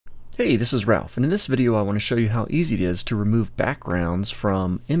Hey, this is Ralph, and in this video I want to show you how easy it is to remove backgrounds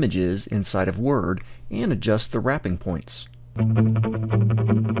from images inside of Word and adjust the wrapping points.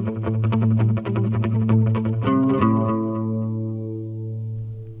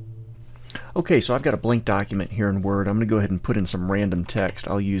 Okay, so I've got a blank document here in Word. I'm going to go ahead and put in some random text.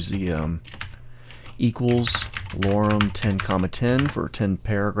 I'll use the equals lorem 10 comma 10 for 10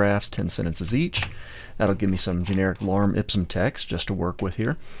 paragraphs, 10 sentences each. That'll give me some generic lorem ipsum text just to work with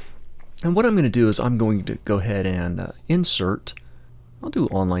here. And what I'm going to do is I'm going to go ahead and insert, I'll do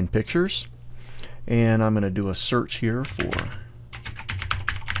online pictures, and I'm going to do a search here for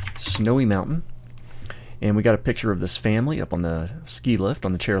Snowy Mountain, and we got a picture of this family up on the ski lift,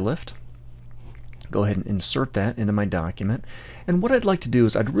 on the chair lift. Go ahead and insert that into my document, and what I'd like to do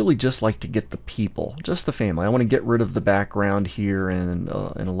is I'd really just like to get the people, just the family. I want to get rid of the background here and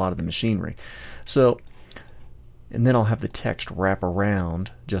a lot of the machinery. And then I'll have the text wrap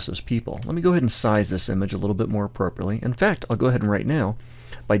around just those people. Let me go ahead and size this image a little bit more appropriately. In fact, I'll go ahead and right now,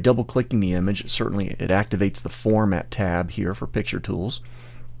 by double-clicking the image, certainly it activates the Format tab here for Picture Tools.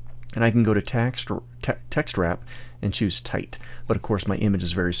 And I can go to text Wrap and choose Tight. But of course my image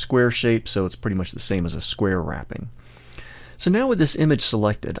is very square shaped, so it's pretty much the same as a square wrapping. So now with this image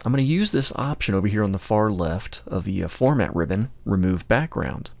selected, I'm going to use this option over here on the far left of the Format ribbon, Remove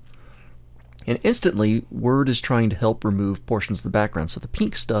Background. And instantly, Word is trying to help remove portions of the background. So the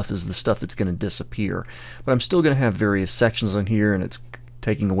pink stuff is the stuff that's going to disappear. But I'm still going to have various sections on here, and it's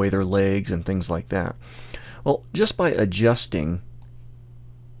taking away their legs and things like that. Well, just by adjusting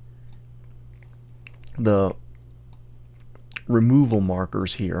the removal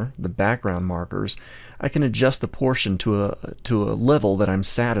markers here, the background markers, I can adjust the portion to a level that I'm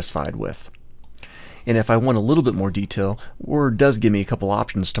satisfied with. And if I want a little bit more detail, Word does give me a couple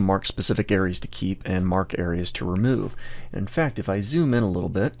options to mark specific areas to keep and mark areas to remove. And in fact, if I zoom in a little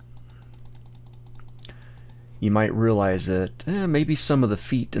bit, you might realize that maybe some of the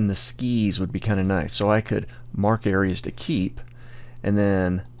feet and the skis would be kind of nice. So I could mark areas to keep and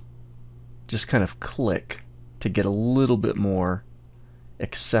then just kind of click to get a little bit more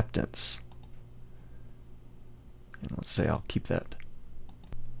acceptance. And let's say I'll keep that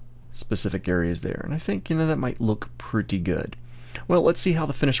specific areas there, and I think that might look pretty good. Well, let's see how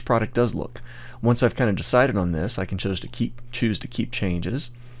the finished product does look. Once I've kind of decided on this, I can choose to keep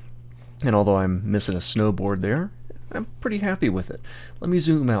changes, and although I'm missing a snowboard there, I'm pretty happy with it. Let me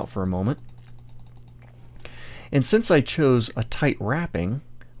zoom out for a moment, and since I chose a tight wrapping,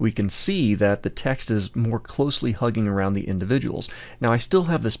 we can see that the text is more closely hugging around the individuals. Now I still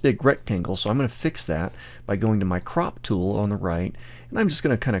have this big rectangle, so I'm going to fix that by going to my crop tool on the right, and I'm just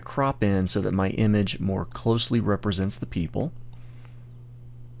going to kind of crop in so that my image more closely represents the people.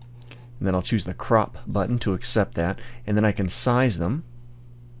 And then I'll choose the crop button to accept that, and then I can size them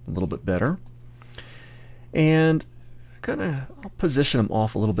a little bit better. And I'll position them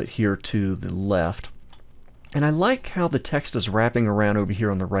off a little bit here to the left. And I like how the text is wrapping around over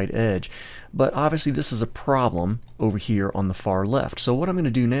here on the right edge, but obviously this is a problem over here on the far left. So what I'm going to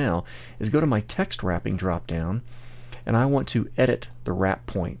do now is go to my text wrapping drop down, and I want to edit the wrap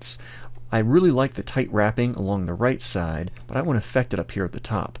points. I really like the tight wrapping along the right side, but I want to affect it up here at the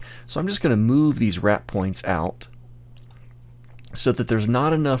top. So I'm just going to move these wrap points out so that there's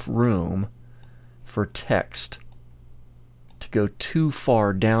not enough room for text go too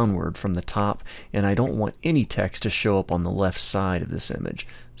far downward from the top, and I don't want any text to show up on the left side of this image.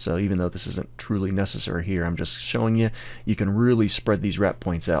 So even though this isn't truly necessary here, I'm just showing you can really spread these wrap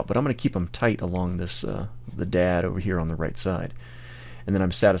points out, but I'm going to keep them tight along this the dad over here on the right side, and then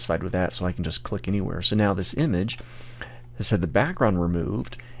I'm satisfied with that, so I can just click anywhere. So now this image has had the background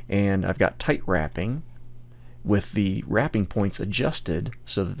removed, and I've got tight wrapping with the wrapping points adjusted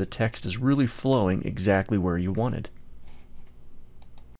so that the text is really flowing exactly where you wanted.